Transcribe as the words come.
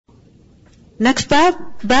Next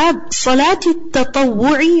bab صلاة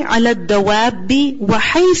التطوع على الدواب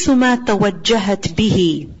وحيثما توجهت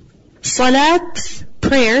به. Salat,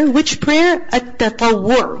 prayer. Which prayer?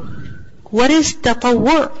 التطوع. What is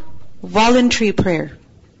tatawwu'? Voluntary prayer.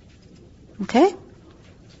 Okay?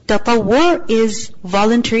 Tatawwu' is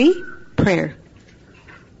voluntary prayer,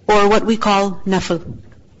 or what we call nafil.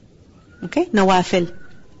 Okay? Nawafil.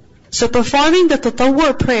 So performing the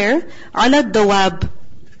tatawwu' prayer ala dawab,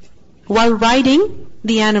 while riding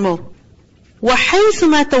the animal.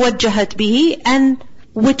 وَحَيْثُمَا تَوَجَّهَتْ بِهِ, and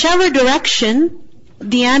whichever direction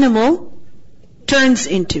the animal turns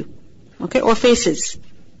into. Okay? Or faces.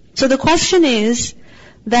 So the question is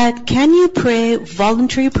that can you pray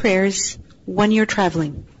voluntary prayers when you're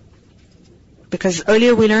traveling? Because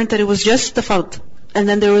earlier we learned that it was just the fard, and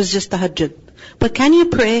then there was just the tahajjud. But can you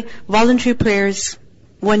pray voluntary prayers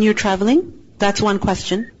when you're traveling? That's one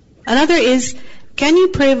question. Another is, can you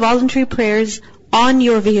pray voluntary prayers on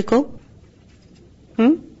your vehicle?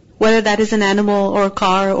 Whether that is an animal or a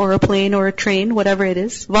car or a plane or a train, whatever it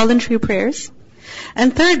is. Voluntary prayers.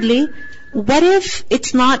 And thirdly, what if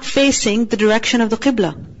it's not facing the direction of the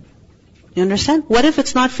qibla? You understand? What if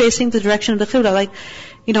it's not facing the direction of the qibla? Like,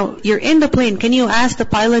 you're in the plane. Can you ask the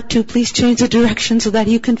pilot to please change the direction so that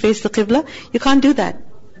you can face the qibla? You can't do that.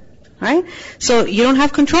 Right? So you don't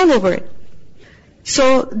have control over it.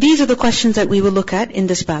 So these are the questions that we will look at in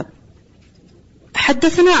this bab.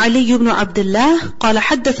 حدثنا علي بن عبد الله قال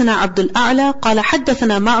حدثنا عبد الأعلى قال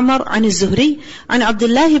حدثنا معمر عن الزهري عن عبد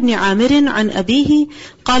الله بن عامر عن أبيه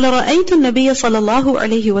قال رأيت النبي صلى الله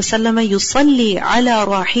عليه وسلم يصلي على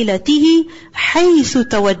راحلته حيث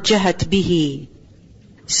توجهت به.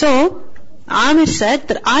 So Amir said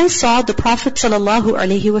that I saw the Prophet صلى الله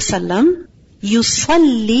عليه وسلم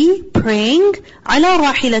يصلي, praying, على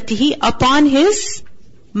راحلته, upon his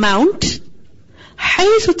mount,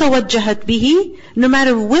 حيث توجهت به, no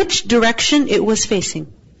matter which direction it was facing.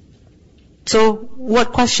 So,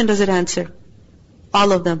 what question does it answer?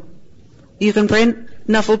 All of them. You can pray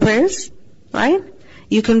nafil prayers, right?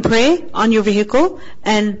 You can pray on your vehicle,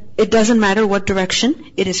 and it doesn't matter what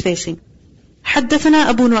direction it is facing. حدثنا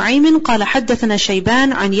أبو نعيم قال حدثنا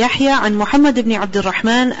شيبان عن يحيى عن محمد بن عبد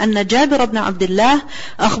الرحمن أن جابر بن عبد الله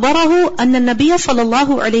أخبره أن النبي صلى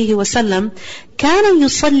الله عليه وسلم كان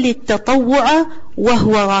يصلي التطوع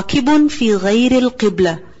وهو راكب في غير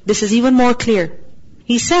القبلة. This is even more clear.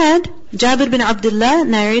 He said, Jabir bin Abdullah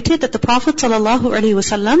narrated that the Prophet صلى الله عليه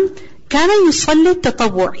وسلم كان يصلي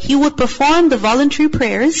التطوع. He would perform the voluntary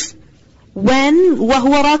prayers when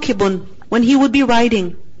وهو راكب, when he would be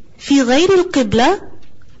riding. في غير القبلة,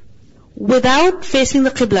 without facing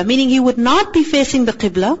the qibla, meaning he would not be facing the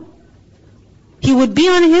qibla. He would be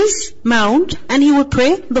on his mount and he would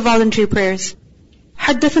pray the voluntary prayers.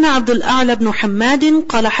 حدثنا عبد الأعلى بن حماد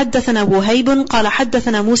قال حدثنا وهيب قال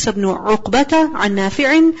حدثنا موسى بن عقبة عن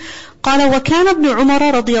نافع قال وكان ابن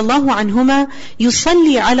عمر رضي الله عنهما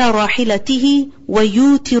يصلي على راحلته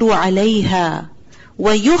ويوتر عليها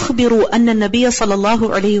ويخبر أن النبي صلى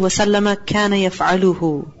الله عليه وسلم كان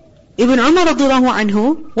يفعله. Ibn Umar radiallahu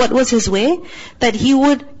anhu, what was his way? That he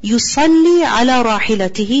would yusalli ala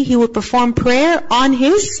rahilatihi, he would perform prayer on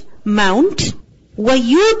his mount, wa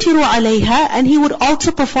yutiru alayha, and he would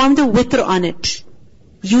also perform the witr on it.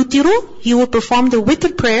 Yutiru, he would perform the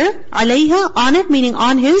witr prayer, alayha, on it, meaning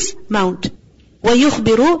on his mount. Wa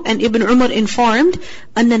yukhbiru, and Ibn Umar informed,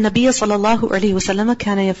 anna Nabiya sallallahu alayhi wasallam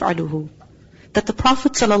kana yaf'aluhu, that the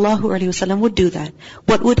Prophet sallallahu alayhi wasallam would do that.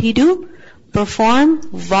 What would he do? Perform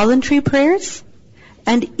voluntary prayers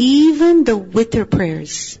and even the witr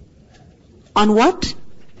prayers. On what?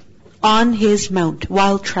 On his mount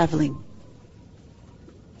while traveling.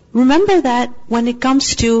 Remember that when it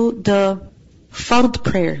comes to the fard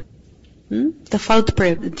prayer, the fard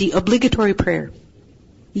prayer, the obligatory prayer,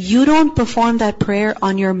 you don't perform that prayer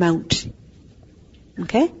on your mount.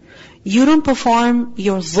 Okay? You don't perform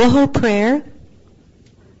your zuhr prayer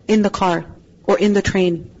in the car or in the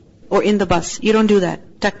train or in the bus. You don't do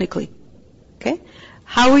that, technically. Okay?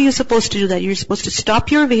 How are you supposed to do that? You're supposed to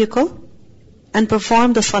stop your vehicle and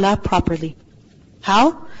perform the salah properly.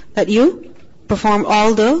 How? That you perform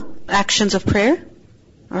all the actions of prayer.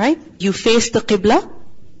 Alright? You face the qibla.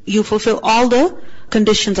 You fulfill all the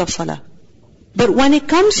conditions of salah. But when it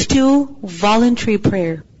comes to voluntary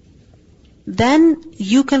prayer, then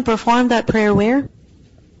you can perform that prayer where?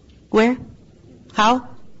 Where? How?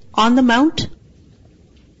 On the mount.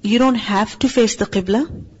 You don't have to face the qibla.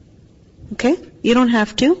 Okay? You don't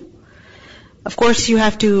have to. Of course, you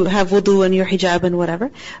have to have wudu and your hijab and whatever.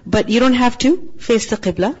 But you don't have to face the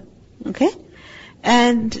qibla. Okay?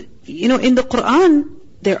 And, in the Quran,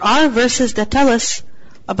 there are verses that tell us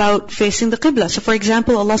about facing the Qibla. So for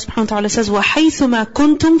example, Allah subhanahu wa ta'ala says, وَحَيْثُمَا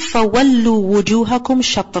كُنْتُمْ فَوَلُّوا وُجُوهَكُمْ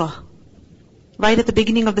شَطْرَةً. Right at the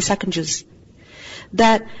beginning of the second juz.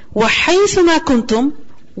 That وَحَيْثُمَا كُنْتُمْ,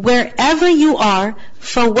 wherever you are,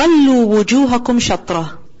 فَوَلُّوا وُجُوهَكُمْ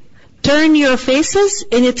شَطْرَةً. Turn your faces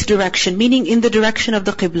in its direction, meaning in the direction of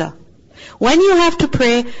the Qibla. When you have to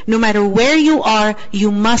pray, no matter where you are,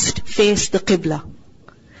 you must face the Qibla.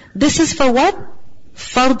 This is for what?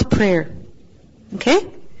 Fard prayer. Okay?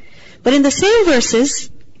 But in the same verses,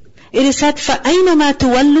 it is said, فَأَيْنَمَا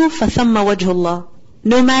تُوَلُّوا فَثَمَّ وَجْهُ اللَّهِ.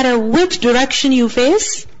 No matter which direction you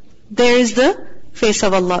face, there is the face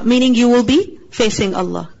of Allah. Meaning you will be facing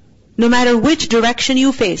Allah. No matter which direction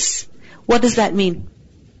you face. What does that mean?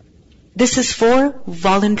 This is for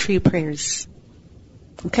voluntary prayers.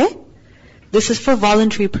 Okay? This is for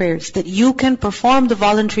voluntary prayers. That you can perform the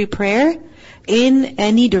voluntary prayer in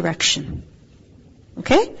any direction.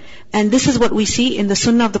 Okay? And this is what we see in the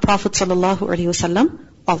sunnah of the Prophet ﷺ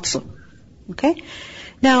also. Okay?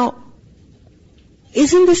 Now,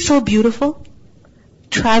 isn't this so beautiful?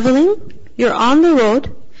 Traveling, you're on the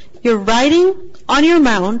road, you're riding on your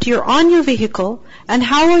mount, you're on your vehicle, and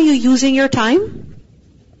how are you using your time?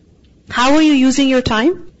 How are you using your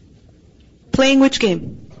time? Playing which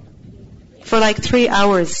game? For like 3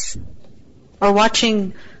 hours. Or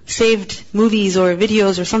watching saved movies or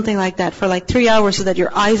videos or something like that for like 3 hours so that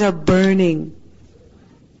your eyes are burning.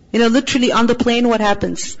 Literally on the plane what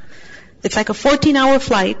happens? It's like a 14-hour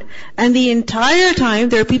flight, and the entire time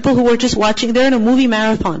there are people who are just watching, they're in a movie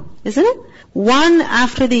marathon, isn't it? One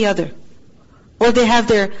after the other. Or they have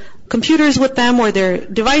their computers with them or their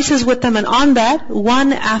devices with them, and on that,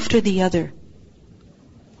 one after the other.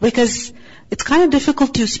 Because it's kind of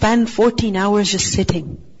difficult to spend 14 hours just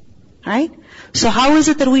sitting. Right? So how is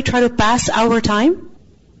it that we try to pass our time?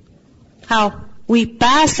 How? We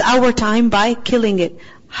pass our time by killing it.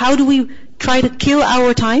 How do we try to kill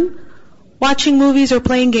our time? Watching movies or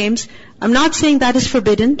playing games. I'm not saying that is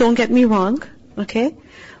forbidden, don't get me wrong. Okay?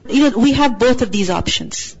 We have both of these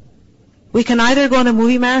options. We can either go on a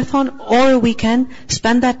movie marathon or we can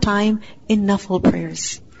spend that time in nafil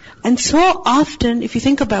prayers. And so often, if you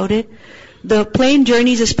think about it, the plane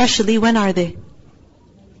journeys especially, when are they?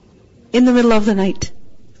 In the middle of the night.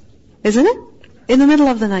 Isn't it? In the middle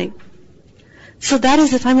of the night. So that is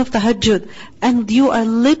the time of tahajjud. And you are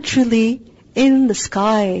literally in the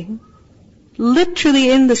sky. Literally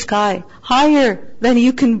in the sky. Higher than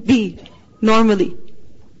you can be normally.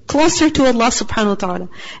 Closer to Allah subhanahu wa ta'ala.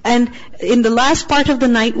 And in the last part of the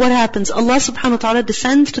night, what happens? Allah subhanahu wa ta'ala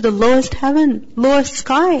descends to the lowest heaven, lowest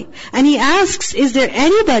sky. And He asks, is there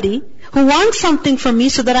anybody who wants something from me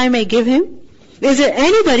so that I may give him? Is there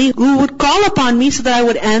anybody who would call upon me so that I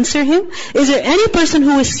would answer him? Is there any person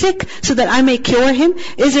who is sick so that I may cure him?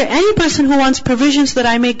 Is there any person who wants provision so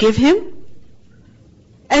that I may give him?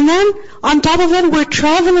 And then, on top of that, we're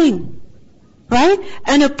traveling. Right?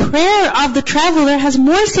 And a prayer of the traveler has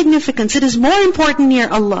more significance. It is more important near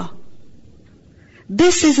Allah.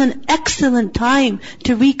 This is an excellent time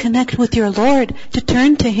to reconnect with your Lord, to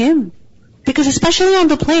turn to Him. Because especially on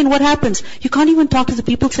the plane, what happens? You can't even talk to the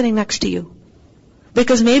people sitting next to you.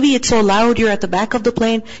 Because maybe it's so loud, you're at the back of the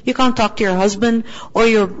plane, you can't talk to your husband or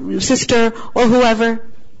your sister or whoever.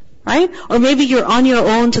 Right? Or maybe you're on your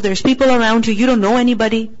own, so there's people around you, you don't know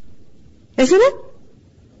anybody. Isn't it?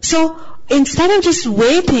 So, instead of just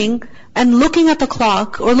waiting and looking at the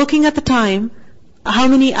clock or looking at the time, how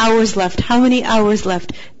many hours left,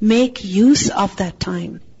 make use of that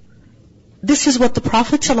time. This is what the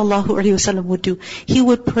Prophet ﷺ would do. He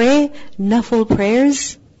would pray nafil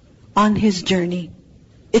prayers on his journey.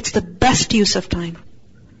 It's the best use of time.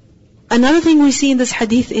 Another thing we see in this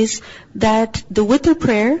hadith is that the witr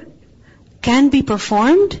prayer can be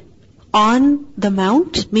performed on the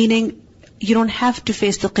mount, meaning you don't have to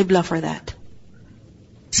face the qibla for that.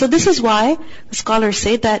 So this is why the scholars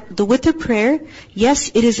say that the witr prayer, yes,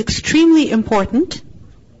 it is extremely important,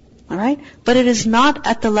 alright, but it is not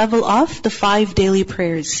at the level of the 5 daily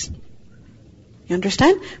prayers. You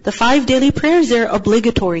understand? The 5 daily prayers, they're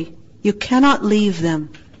obligatory. You cannot leave them.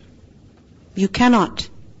 You cannot.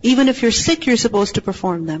 Even if you're sick, you're supposed to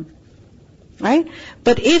perform them. Right?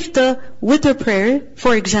 But if the witr prayer,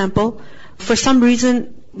 for example, for some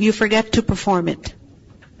reason you forget to perform it.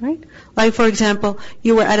 Right? Like for example,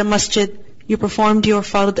 you were at a masjid, you performed your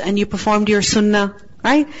fard and you performed your sunnah.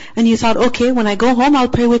 Right? And you thought, okay, when I go home, I'll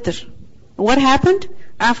pray witr. What happened?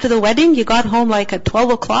 After the wedding, you got home like at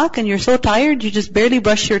 12 o'clock and you're so tired, you just barely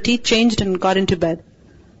brushed your teeth, changed and got into bed.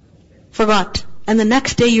 Forgot. And the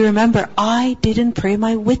next day you remember, I didn't pray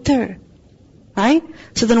my witr. Right?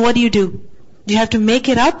 So then what do? Do you have to make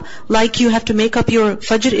it up like you have to make up your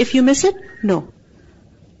Fajr if you miss it? No.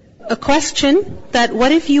 A question that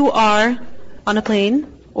what if you are on a plane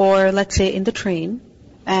or let's say in the train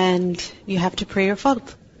and you have to pray your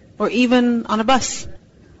Fard, or even on a bus.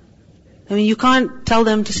 I mean, you can't tell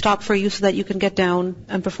them to stop for you so that you can get down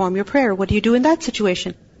and perform your prayer. What do you do in that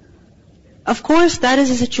situation? Of course, that is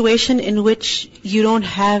a situation in which you don't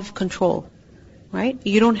have control, right?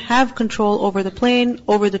 You don't have control over the plane,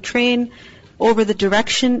 over the train, over the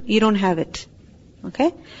direction. You don't have it.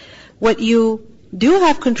 Okay? What you do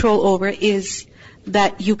have control over is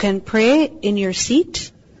that you can pray in your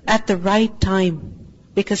seat at the right time.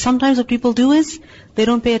 Because sometimes what people do is, they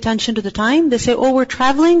don't pay attention to the time. They say, oh, we're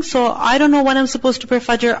traveling, so I don't know when I'm supposed to pray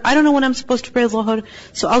Fajr. I don't know when I'm supposed to pray Dhuhr.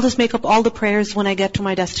 So I'll just make up all the prayers when I get to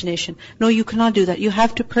my destination. No, you cannot do that. You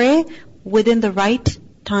have to pray within the right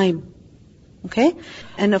time. Okay?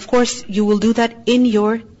 And of course, you will do that in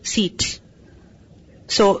your seat.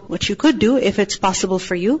 So what you could do, if it's possible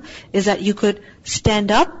for you, is that you could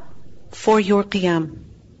stand up for your qiyam.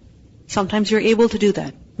 Sometimes you're able to do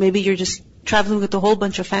that. Maybe you're just traveling with a whole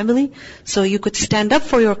bunch of family, so you could stand up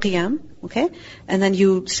for your qiyam, okay? And then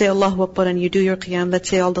you say Allahu Akbar and you do your qiyam. Let's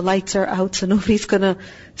say all the lights are out, so nobody's gonna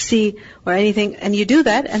see or anything. And you do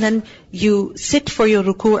that, and then you sit for your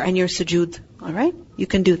ruku' and your sujood. Alright? You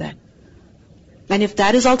can do that. And if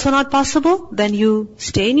that is also not possible, then you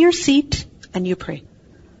stay in your seat and you pray.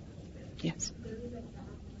 Yes.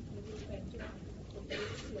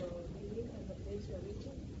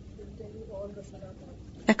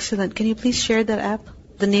 Excellent. Can you please share that app?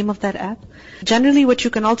 The name of that app? Generally what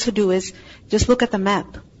you can also do is just look at the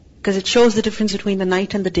map, because it shows the difference between the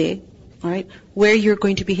night and the day. Alright? Where you're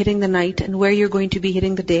going to be hitting the night and where you're going to be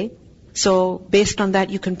hitting the day. So based on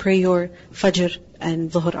that you can pray your Fajr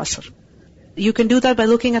and Dhuhr Asr. You can do that by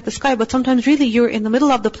looking at the sky, but sometimes really you're in the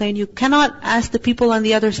middle of the plane. You cannot ask the people on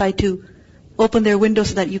the other side to open their windows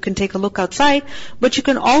so that you can take a look outside, but you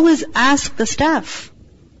can always ask the staff.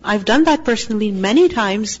 I've done that personally many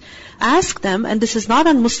times. Ask them, and this is not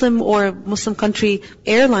on Muslim or Muslim country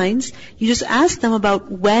airlines, you just ask them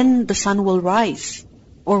about when the sun will rise,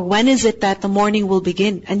 or when is it that the morning will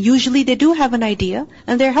begin. And usually they do have an idea,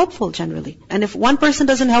 and they're helpful generally. And if one person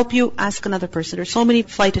doesn't help you, ask another person. There's so many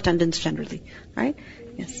flight attendants generally. Right?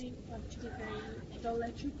 Yes. They'll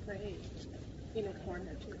let you pray in a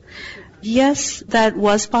corner too. Yes, that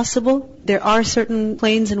was possible. There are certain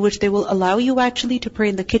planes in which they will allow you actually to pray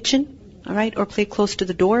in the kitchen, alright, or pray close to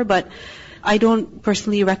the door, but I don't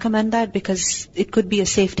personally recommend that because it could be a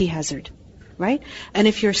safety hazard, right? And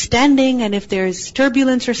if you're standing and if there's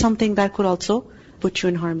turbulence or something, that could also put you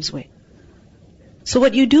in harm's way. So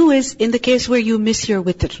what you do is, in the case where you miss your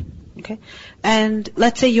witr, okay, and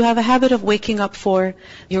let's say you have a habit of waking up for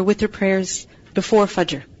your witr prayers before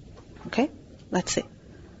Fajr, okay, let's say.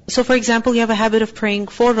 So for example, you have a habit of praying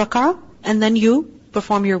 4 rak'ah and then you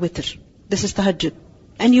perform your witr. This is tahajjud.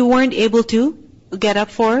 And you weren't able to get up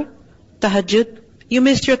for tahajjud. You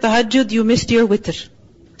missed your tahajjud, you missed your witr.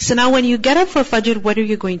 So now when you get up for Fajr, what are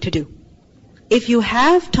you going to do? If you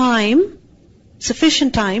have time,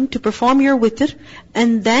 sufficient time to perform your witr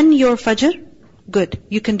and then your Fajr, good,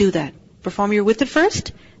 you can do that. Perform your witr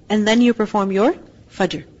first and then you perform your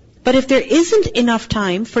Fajr. But if there isn't enough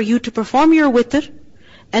time for you to perform your witr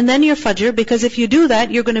and then your Fajr, because if you do that,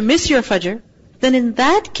 you're going to miss your Fajr, then in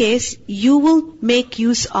that case, you will make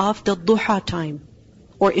use of the duha time,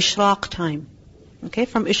 or ishraq time. Okay,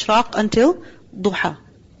 from ishraq until duha.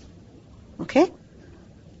 Okay?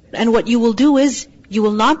 And what you will do is, you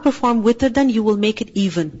will not perform witr, then you will make it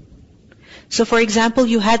even. So for example,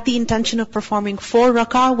 you had the intention of performing 4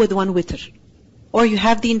 rak'ah with 1 witr. Or you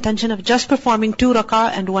have the intention of just performing 2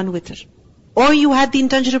 rak'ah and 1 witr. Or you had the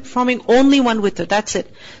intention of performing only 1 witr, that's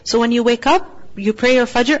it. So when you wake up, you pray your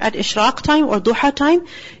Fajr at ishraq time or duha time,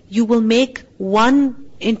 you will make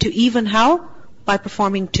 1 into even how? By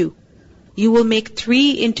performing 2. You will make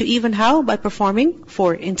 3 into even how? By performing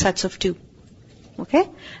 4 in sets of 2. Okay?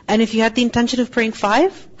 And if you had the intention of praying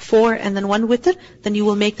 5, 4 and then 1 witr, then you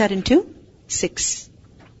will make that into 6.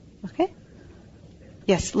 Okay?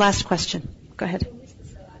 Yes, last question. Go ahead.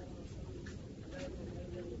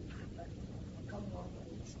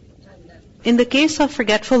 In the case of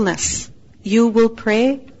forgetfulness, you will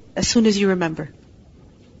pray as soon as you remember.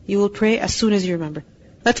 You will pray as soon as you remember.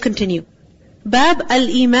 Let's continue. Bab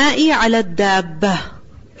al-ima'i ala dabba.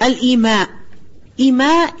 Al-ima'.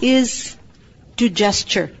 Ima' is to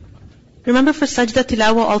gesture. Remember for sajda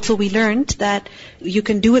tilawa also we learned that you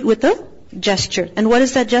can do it with a gesture. And what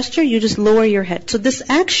is that gesture? You just lower your head. So this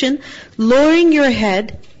action, lowering your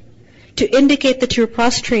head to indicate that you're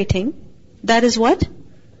prostrating, that is what?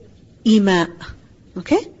 Ima.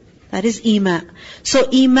 Okay? That is ima. So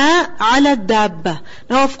ima ala dabba.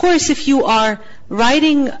 Now of course if you are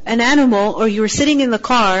riding an animal or you're sitting in the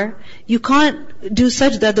car, you can't do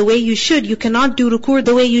sajda the way you should. You cannot do ruku'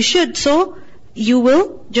 the way you should. So you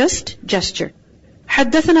will just gesture.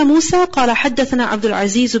 حدثنا موسى قال حدثنا عبد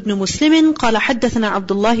العزيز بن مسلم قال حدثنا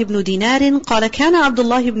عبد الله بن دينار قال كان عبد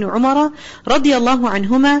الله بن عمر رضي الله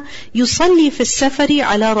عنهما يصلي في السفر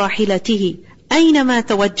على راحلته أينما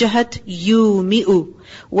توجهت يومئ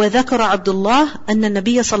وذكر عبد الله أن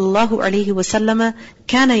النبي صلى الله عليه وسلم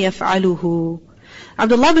كان يفعله.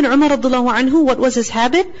 Abdullah bin Umar radiallahu anhu, what was his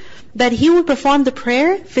habit? That he would perform the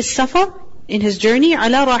prayer في السفر, in his journey,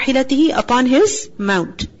 على راحلته, upon his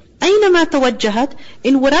mount. أينما توجهت,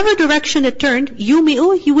 in whatever direction it turned,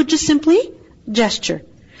 يومئ, he would just simply gesture.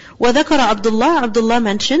 وذكر Abdullah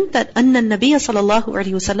mentioned that أن النبي صلى الله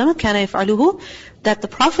عليه وسلم كان يفعله, that the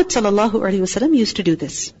Prophet صلى الله عليه وسلم used to do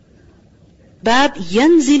this. باب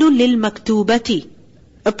ينزل للمكتوبة,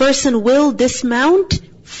 a person will dismount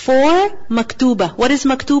for maktuba. What is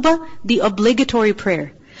maktuba? The obligatory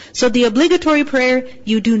prayer. So the obligatory prayer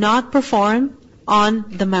you do not perform on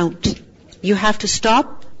the mount. You have to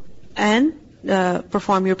stop and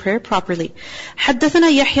perform your prayer properly. حدثنا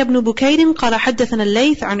يحيى بن بكير قال حدثنا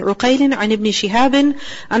الليث عن عقيل عن ابن شهاب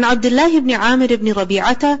عن عبد الله بن عامر بن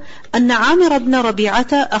ربيعة أن عامر بن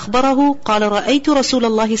ربيعة أخبره قال رأيت رسول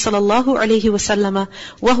الله صلى الله عليه وسلم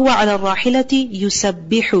وهو على الراحلة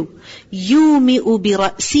يسبح يومئ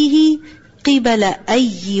برأسه قبل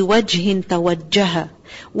أي وجه توجه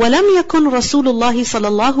ولم يكن رسول الله صلى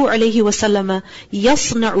الله عليه وسلم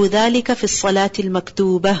يصنع ذلك في الصلاة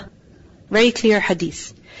المكتوبة. Very clear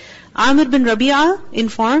hadith. Amir bin Rabi'a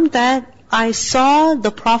informed that I saw the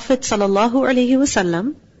Prophet sallallahu alaihi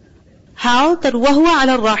wasallam, how that وَهُوَ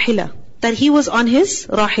عَلَى الرَّاحِلَةِ, that he was on his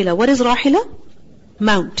rahila. What is rahila?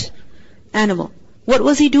 Mount, animal. What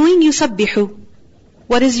was he doing? يُسَبِّحُ.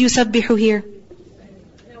 What is يُسَبِّحُ here?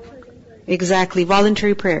 Exactly,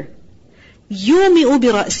 voluntary prayer. يُومِئُ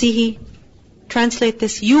بِرَأْسِهِ. Translate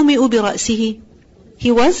this. يُومِئُ بِرَأْسِهِ.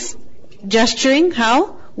 He was gesturing,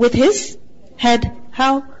 how? With his head.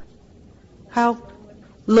 How?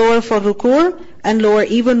 Lower for ruku' and lower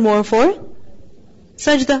even more for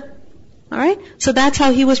sajda. Alright? So that's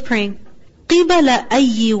how he was praying. قِبَلَ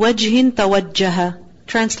أَيِّ وَجْهٍ تَوَجَّهَ.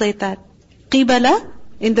 Translate that. قِبَلَ,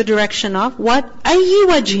 in the direction of what? أَيِّ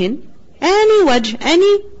وَجْهٍ. Any wajh,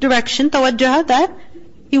 any direction, توجه, that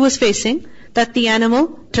he was facing, that the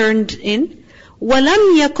animal turned in.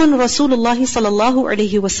 وَلَمْ يَكُنْ رَسُولُ اللَّهِ صَلَى اللَّهُ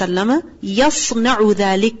عَلَيْهِ وَسَلَّمَ يَصْنَعُ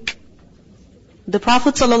ذَلِكَ. The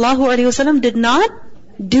Prophet ﷺ did not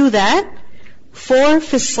do that for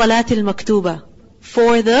فِي الصَّلَاةِ الْمَكْتُوبَةِ,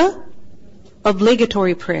 for the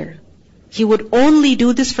obligatory prayer. He would only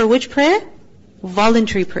do this for which prayer?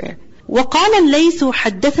 Voluntary prayer. وَقَالَ اللَّيْثُ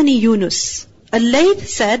حَدَّثَنِي يُونُسُ. Al-Layth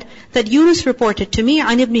said that Yunus reported to me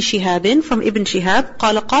عن ابن شهاب, from Ibn Shihab,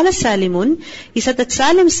 قال سالم, he said that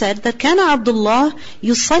Salim said that كان عبد الله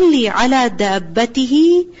يصلي على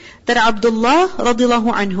دابته, that Abdullah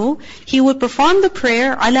radiallahu anhu, he would perform the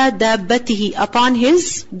prayer على دابته, upon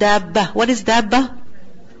his dabba. What is dabba?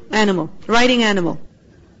 Animal, riding animal.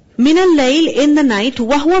 من الليل, in the night,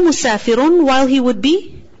 وهو مسافر, while he would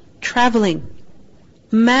be traveling.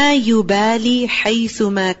 ما يبالي حيث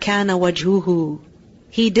ما كان وجهه.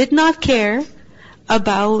 He did not care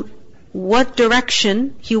about what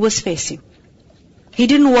direction he was facing. He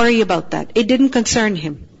didn't worry about that. It didn't concern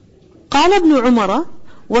him. قال ابن عمر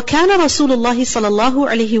وكان رسول الله صلى الله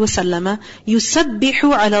عليه وسلم يسبح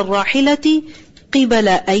على الراحلة قبل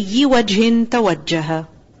أي وجه توجه.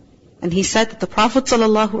 And he said that the Prophet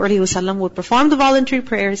ﷺ would perform the voluntary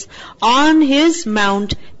prayers on his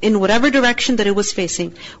mount in whatever direction that it was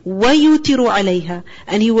facing. وَيُوتِرُ عَلَيْهَا.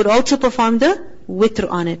 And he would also perform the witr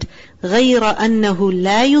on it. غَيْرَ أَنَّهُ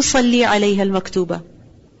لَا يُصَلِّي عَلَيْهَا الْمَكْتُوبَةِ.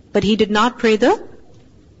 But he did not pray the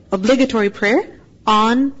obligatory prayer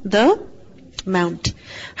on the mount.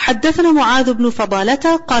 حدثنا معاذ بن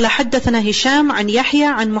فضالة قال حدثنا هشام عن يحيى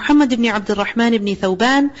عن محمد بن عبد الرحمن بن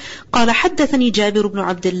ثوبان قال حدثني جابر بن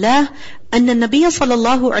عبد الله أن النبي صلى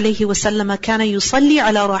الله عليه وسلم كان يصلي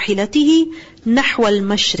على راحلته نحو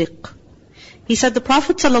المشرق. He said the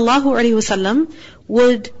Prophet صلى الله عليه وسلم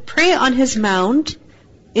would pray on his mount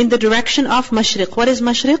in the direction of mashriq. What is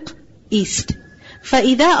mashriq? East.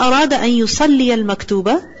 فإذا أراد أن يصلي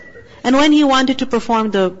المكتوبة, and when he wanted to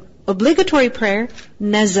perform the obligatory prayer,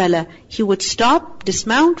 nazala, he would stop,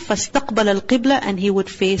 dismount, فاستقبل القبلة, and he would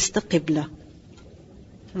face the qibla.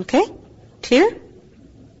 Okay? Clear?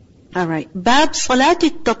 Alright. باب صلاة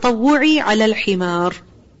التطوع على الحمار.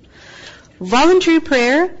 Voluntary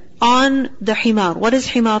prayer on the himar. What is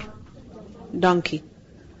himar? donkey?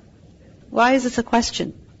 Why is this a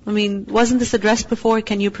question? I mean, wasn't this addressed before?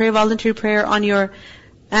 Can you pray voluntary prayer on your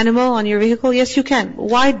animal, on your vehicle? Yes, you can.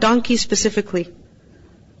 Why donkey specifically?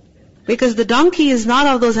 Because the donkey is not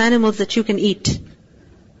of those animals that you can eat.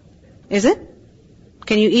 Is it?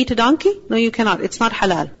 Can you eat a donkey? No, you cannot. It's not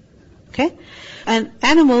halal. Okay? And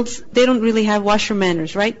animals, they don't really have washroom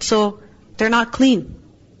manners, right? So, they're not clean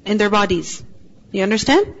in their bodies. You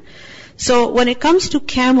understand? So, when it comes to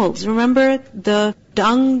camels, remember the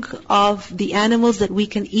dung of the animals that we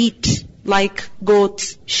can eat, like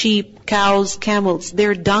goats, sheep, cows, camels,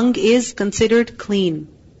 their dung is considered clean.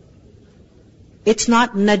 It's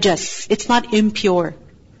not najas. It's not impure.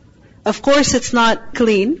 Of course, it's not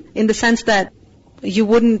clean in the sense that you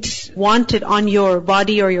wouldn't want it on your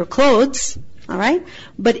body or your clothes. Alright?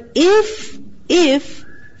 But if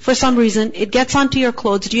for some reason it gets onto your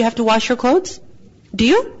clothes, do you have to wash your clothes? Do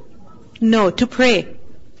you? No, to pray.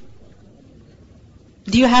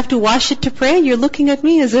 Do you have to wash it to pray? You're looking at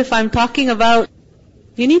me as if I'm talking about,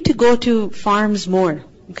 you need to go to farms more.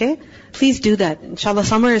 Okay? Please do that. Inshallah,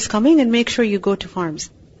 summer is coming and make sure you go to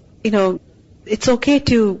farms. It's okay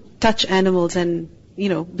to touch animals and,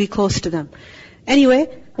 be close to them. Anyway,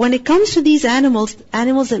 when it comes to these animals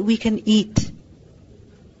that we can eat,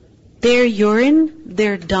 their urine,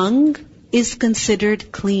 their dung is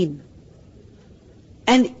considered clean.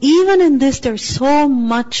 And even in this, there's so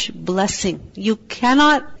much blessing. You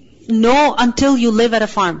cannot know until you live at a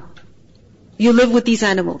farm. You live with these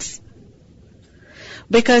animals.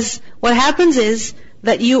 Because what happens is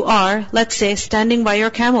that you are, let's say, standing by your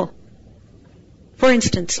camel, for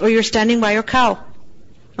instance, or you're standing by your cow.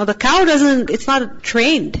 Now the cow it's not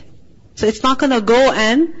trained. So it's not going to go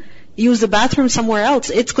and use the bathroom somewhere else.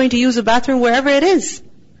 It's going to use the bathroom wherever it is.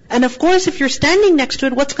 And of course, if you're standing next to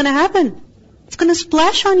it, what's going to happen? It's going to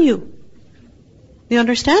splash on you. You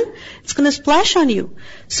understand? It's going to splash on you.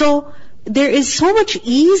 So, there is so much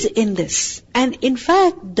ease in this. And in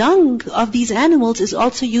fact, dung of these animals is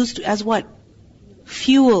also used as what?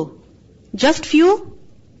 Fuel. Just fuel?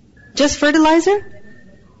 Just fertilizer?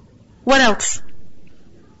 What else?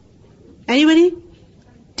 Anybody?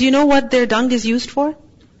 Do you know what their dung is used for?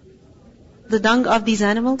 The dung of these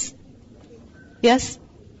animals? Yes?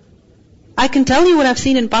 I can tell you what I've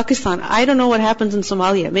seen in Pakistan. I don't know what happens in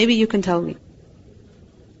Somalia. Maybe you can tell me.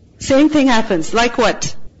 Same thing happens. Like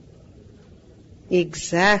what?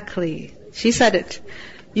 Exactly. She said it.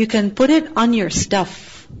 You can put it on your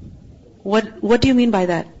stuff. What do you mean by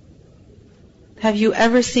that? Have you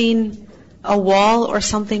ever seen a wall or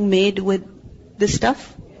something made with this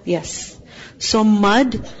stuff? Yes. So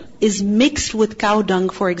mud is mixed with cow dung,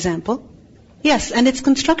 for example. Yes, and it's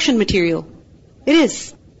construction material. It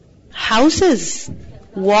is. Houses,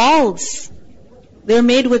 walls, they're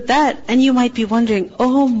made with that. And you might be wondering,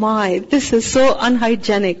 oh my, this is so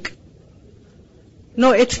unhygienic.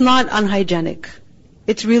 No, it's not unhygienic.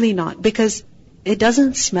 It's really not. Because it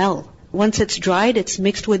doesn't smell. Once it's dried, it's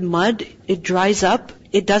mixed with mud, it dries up,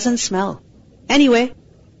 it doesn't smell. Anyway,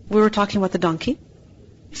 we were talking about the donkey.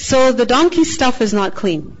 So the donkey stuff is not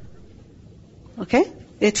clean. Okay?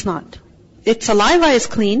 It's not. Its saliva is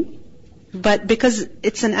clean. But because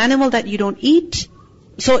it's an animal that you don't eat,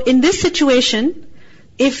 so in this situation,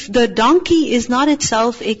 if the donkey is not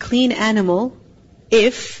itself a clean animal,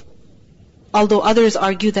 although others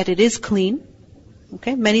argue that it is clean,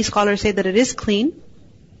 okay, many scholars say that it is clean,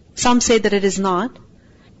 some say that it is not,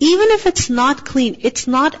 even if it's not clean, it's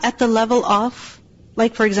not at the level of,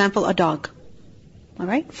 like for example, a dog.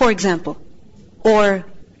 Alright? For example. Or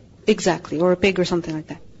a pig or something like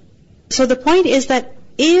that. So the point is that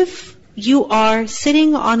if you are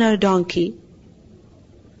sitting on a donkey,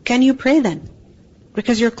 can you pray then?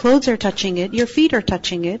 Because your clothes are touching it, your feet are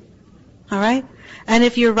touching it. Alright? And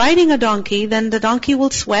if you're riding a donkey, then the donkey will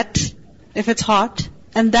sweat if it's hot,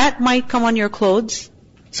 and that might come on your clothes.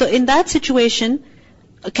 So in that situation,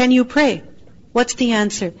 can you pray? What's the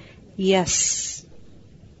answer? Yes.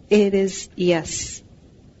 It is yes.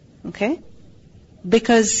 Okay?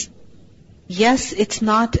 Because, yes, it's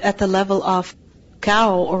not at the level of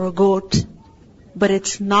cow or a goat, but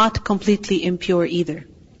it's not completely impure either.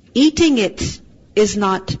 Eating it is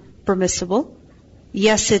not permissible.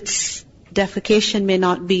 Yes, its defecation may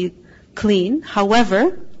not be clean.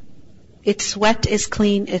 However, its sweat is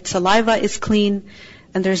clean, its saliva is clean,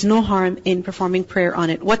 and there's no harm in performing prayer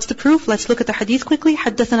on it. What's the proof? Let's look at the hadith quickly.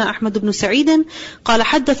 حدثنا أحمد بن سعيد قال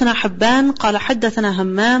حدثنا حبان قال حدثنا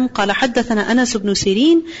همام قال حدثنا أنس بن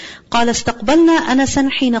سيرين قال استقبلنا أنسا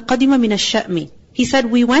حين قدم من الشأم. He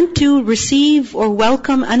said, we went to receive or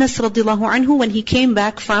welcome Anas radiallahu anhu when he came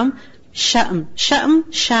back from Sha'm.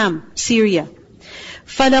 Sha'm, Sham, Syria.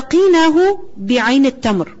 فَلَقِينَاهُ بِعَيْنِ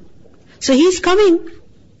التَّمْرِ. So he's coming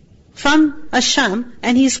from Ash-Sham,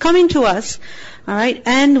 and he's coming to us, alright,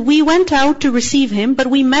 and we went out to receive him, but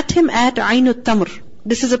we met him at Ayn al-Tamr.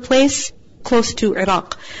 This is a place close to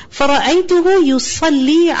Iraq. فَرَأَيْتُهُ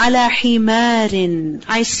يُصَلِّي عَلَى حِمَارٍ.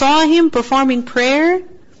 I saw him performing prayer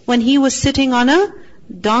when he was sitting on a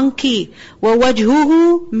donkey.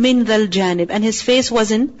 وَوَجْهُهُ مِنْ ذَا الْجَانِبِ. And his face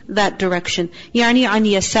was in that direction. يعني عن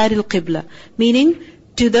يسار القبلة. Meaning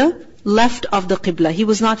to the left of the Qibla. He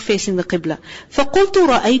was not facing the Qibla. فَقُلْتُ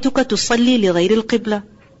رَأَيْتُكَ تُصَلِّي لِغَيْرِ الْقِبْلَةِ.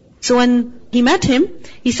 So when he met him,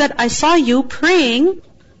 he said, I saw you praying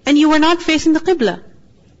and you were not facing the Qibla.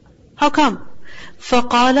 How come?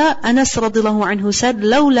 فقال أنس رضي الله عنه said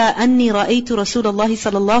لولا أني رأيت رسول الله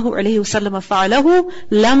صلى الله عليه وسلم فعله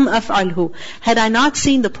لم أفعله. Had I not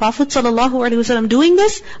seen the Prophet صلى الله عليه وسلم doing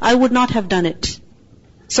this, I would not have done it.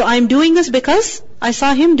 So I'm doing this because I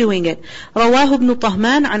saw him doing it. رواه ابن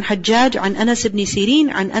طهمان عن حجاج عن أنس بن سيرين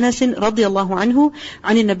عن أنس رضي الله عنه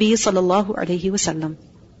عن النبي صلى الله عليه وسلم.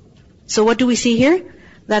 So what do we see here?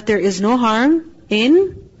 That there is no harm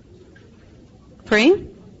in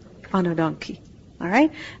praying on a donkey.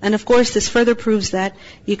 Alright? And of course this further proves that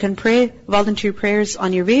you can pray voluntary prayers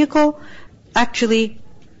on your vehicle. Actually,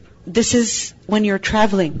 this is when you're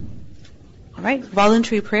traveling. Alright?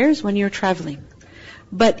 Voluntary prayers when you're traveling.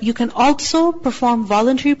 But you can also perform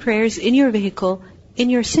voluntary prayers in your vehicle in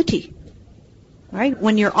your city. Right?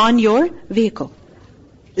 When you're on your vehicle.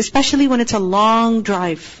 Especially when it's a long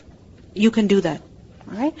drive. You can do that.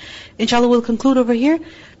 Alright? Inshallah, we'll conclude over here.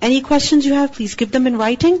 Any questions you have, please give them in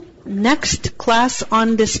writing. Next class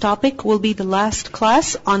on this topic will be the last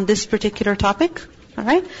class on this particular topic.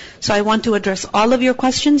 Alright? So I want to address all of your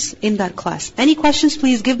questions in that class. Any questions,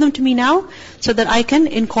 please give them to me now so that I can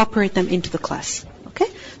incorporate them into the class. Okay?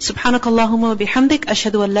 سبحانك اللهم وبحمدك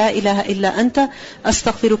أشهد أن لا إله إلا أنت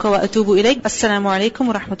أستغفرك وأتوب إليك. السلام عليكم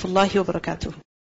ورحمة الله وبركاته.